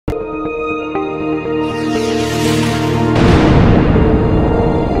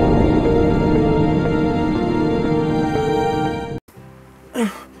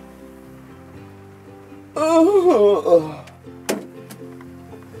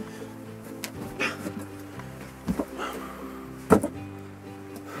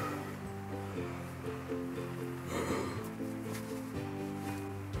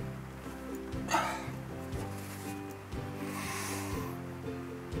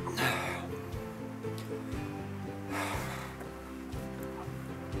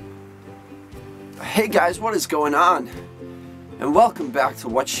Hey guys, what is going on? And welcome back to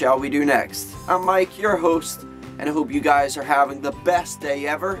What Shall We Do Next? I'm Mike, your host, and I hope you guys are having the best day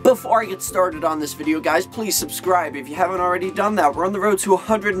ever. Before I get started on this video, guys, please subscribe if you haven't already done that. We're on the road to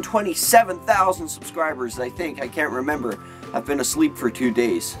 127,000 subscribers, I think. I can't remember. I've been asleep for 2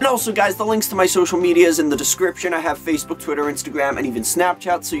 days. And also, guys, the links to my social media is in the description. I have Facebook, Twitter, Instagram, and even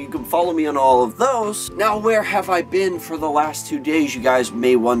Snapchat, so you can follow me on all of those. Now, where have I been for the last 2 days, you guys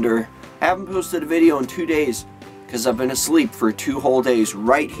may wonder. I haven't posted a video in 2 days because I've been asleep for 2 whole days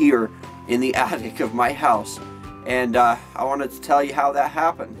right here in the attic of my house. And I wanted to tell you how that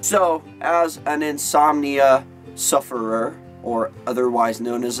happened. So, as an insomnia sufferer, or otherwise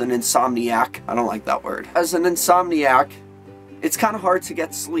known as an insomniac, I don't like that word. As an insomniac, it's kind of hard to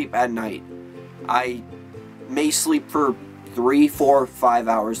get sleep at night. I may sleep for 3, 4, 5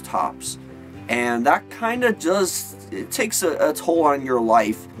 hours tops. And that kind of it takes a toll on your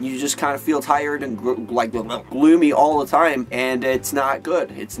life. You just kind of feel tired and gloomy all the time, and it's not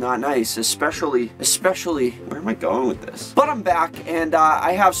good. It's not nice, especially, where am I going with this? But I'm back, and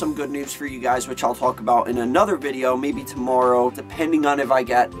I have some good news for you guys, which I'll talk about in another video, maybe tomorrow, depending on if I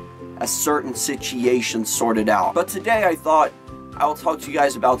get a certain situation sorted out. But today I thought I'll talk to you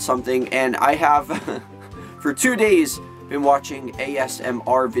guys about something, and I have, for 2 days, been watching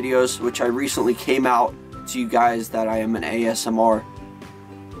ASMR videos, which I recently came out to you guys that I am an ASMR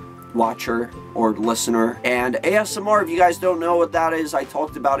watcher or listener. And ASMR, if you guys don't know what that is, I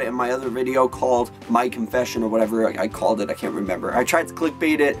talked about it in my other video called My Confession or whatever I called it. I can't remember. I tried to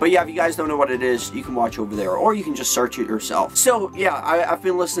clickbait it, but yeah, if you guys don't know what it is, you can watch over there, or you can just search it yourself. So yeah, I've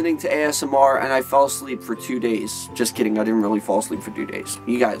been listening to ASMR and I fell asleep for 2 days. Just kidding, I didn't really fall asleep for 2 days.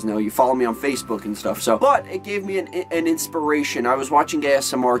 You guys know, you follow me on Facebook and stuff. So, but it gave me an inspiration. I was watching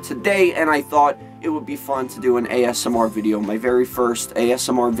ASMR today and I thought it would be fun to do an ASMR video, my very first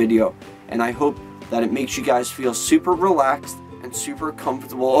ASMR video, and I hope that it makes you guys feel super relaxed and super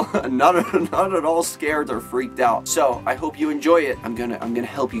comfortable, not at all scared or freaked out. So I hope you enjoy it. I'm gonna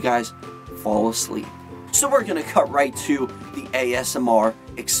help you guys fall asleep. So we're gonna cut right to the ASMR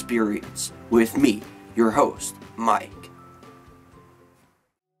experience with me, your host, Mike.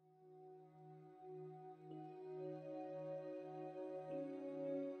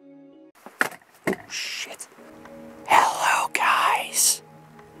 Shit. Hello guys,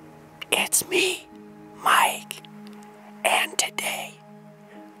 it's me, Mike, and today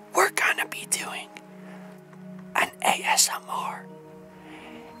we're gonna be doing an ASMR.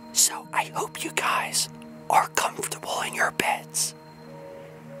 So I hope you guys are comfortable in your beds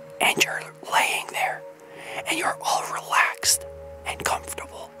and you're laying there and you're all relaxed and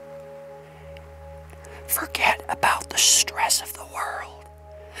comfortable. Forget about the stress of the world.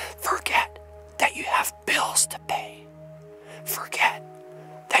 Forget that you have bills to pay. Forget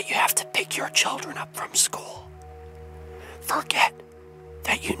that you have to pick your children up from school. Forget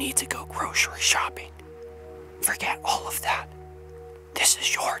that you need to go grocery shopping. Forget all of that. This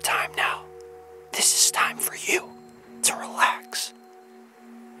is your time now. This is time for you to relax.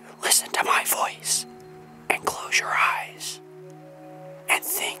 Listen to my voice and close your eyes and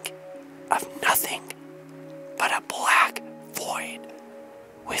think of nothing but a black void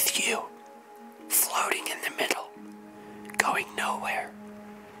with you floating in the middle, going nowhere.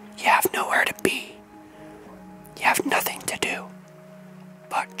 You have nowhere to be. You have nothing to do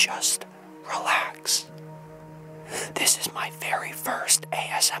but just relax. This is my very first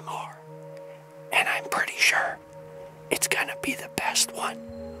ASMR, and I'm pretty sure it's gonna be the best one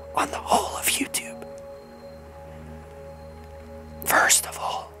on the whole of YouTube. First of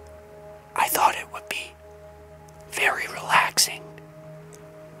all, I thought it would be very relaxing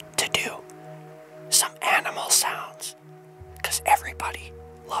to do some animal sounds, because everybody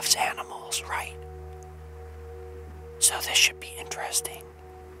loves animals, right? So this should be interesting.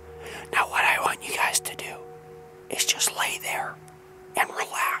 Now what I want you guys to do is just lay there and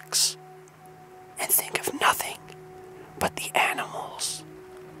relax and think of nothing but the animals.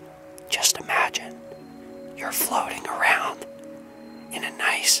 Just imagine you're floating around in a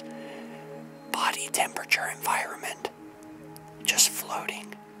nice body temperature environment, just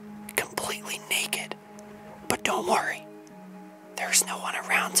floating completely naked. But don't worry, there's no one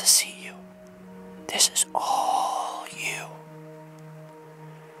around to see you. This is all you.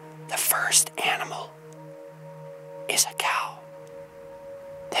 The first animal is a cow.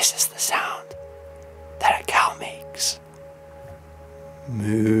 This is the sound that a cow makes.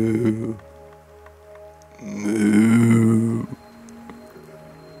 Moo. Moo.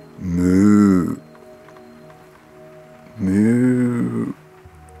 Moo. Moo.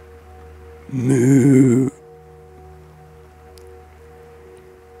 Moo.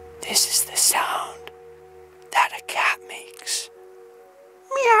 This is the sound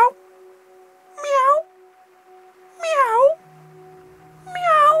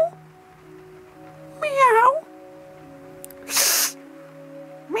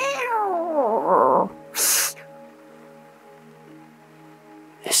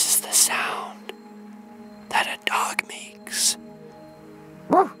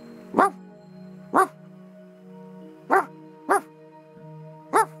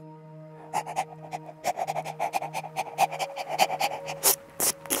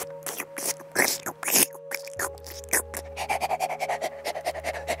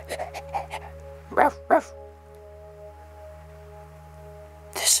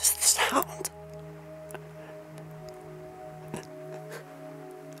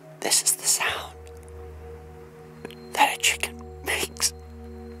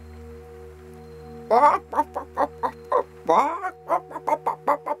This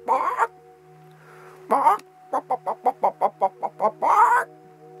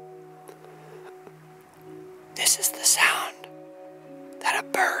is the sound that a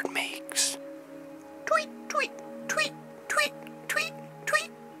bird makes. Tweet, tweet, tweet, tweet, tweet, tweet,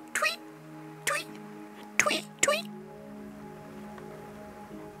 tweet, tweet, tweet, tweet.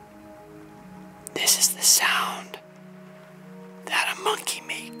 This is the sound that a monkey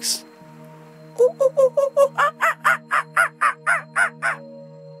makes.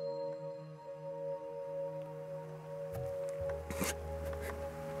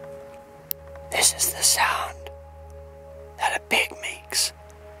 This is the sound that a pig makes.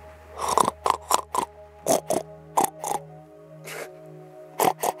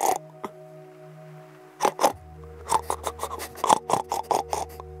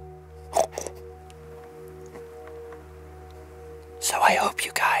 So I hope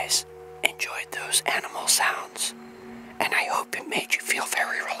you guys enjoyed those animal sounds, and I hope it made you feel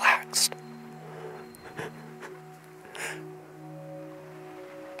very relaxed.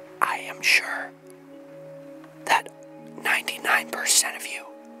 I am sure that 99% of you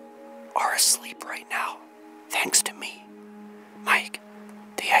are asleep right now, thanks to me, Mike,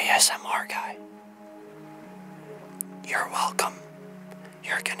 the ASMR guy. You're welcome.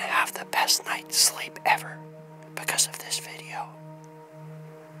 You're gonna have the best night's sleep ever because of this video.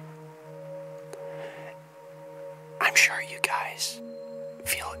 I'm sure you guys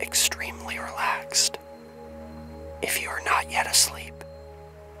feel extremely relaxed. If you are not yet asleep,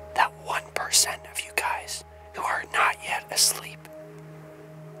 that 1% of you guys who are not yet asleep,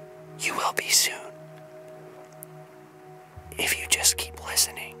 you will be soon. If you just keep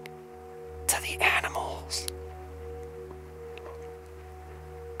listening to the animals.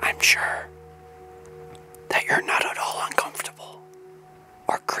 I'm sure that you're not at all uncomfortable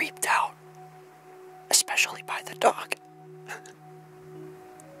or creeped out, especially by the dog.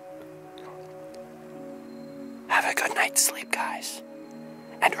 Have a good night's sleep, guys.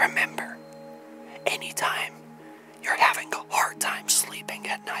 And remember, anytime you're having a hard time sleeping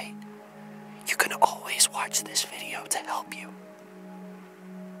at night, you can always watch this video to help you.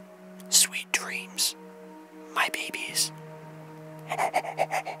 Sweet dreams, my babies.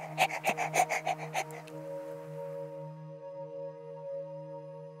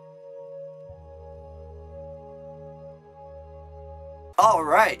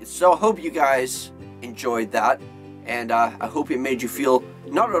 Alright, so I hope you guys enjoyed that, and I hope it made you feel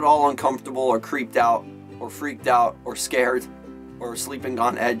not at all uncomfortable or creeped out or freaked out or scared or sleeping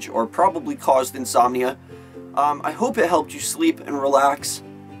on edge or probably caused insomnia. I hope it helped you sleep and relax,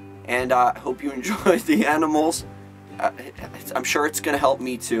 and I hope you enjoyed the animals. I'm sure it's going to help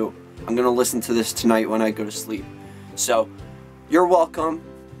me too. I'm going to listen to this tonight when I go to sleep. So, you're welcome.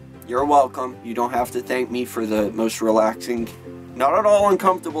 You're welcome. You don't have to thank me for the most relaxing, not at all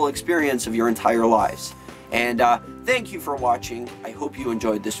uncomfortable experience of your entire lives. And thank you for watching. I hope you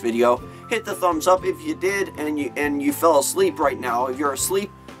enjoyed this video. Hit the thumbs up if you did and you fell asleep right now. If you're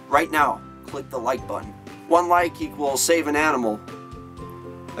asleep right now, click the like button. 1 like equals save an animal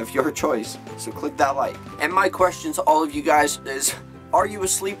of your choice. So click that like. And my question to all of you guys is, are you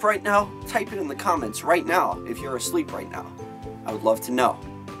asleep right now? Type it in the comments right now if you're asleep right now. I would love to know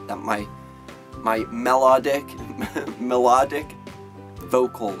that my melodic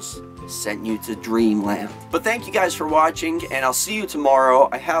vocals sent you to dreamland. But thank you guys for watching, and I'll see you tomorrow.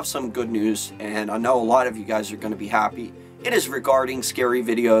 I have some good news, and I know a lot of you guys are going to be happy. It is regarding scary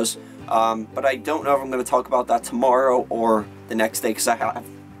videos, but I don't know if I'm going to talk about that tomorrow or the next day, because I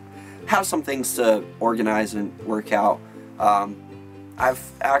have some things to organize and work out.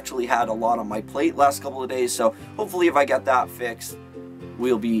 I've actually had a lot on my plate last couple of days, so hopefully if I get that fixed,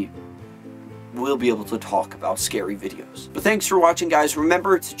 we'll be able to talk about scary videos. But thanks for watching, guys.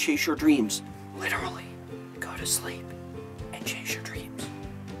 Remember to chase your dreams. Literally, go to sleep and chase your dreams.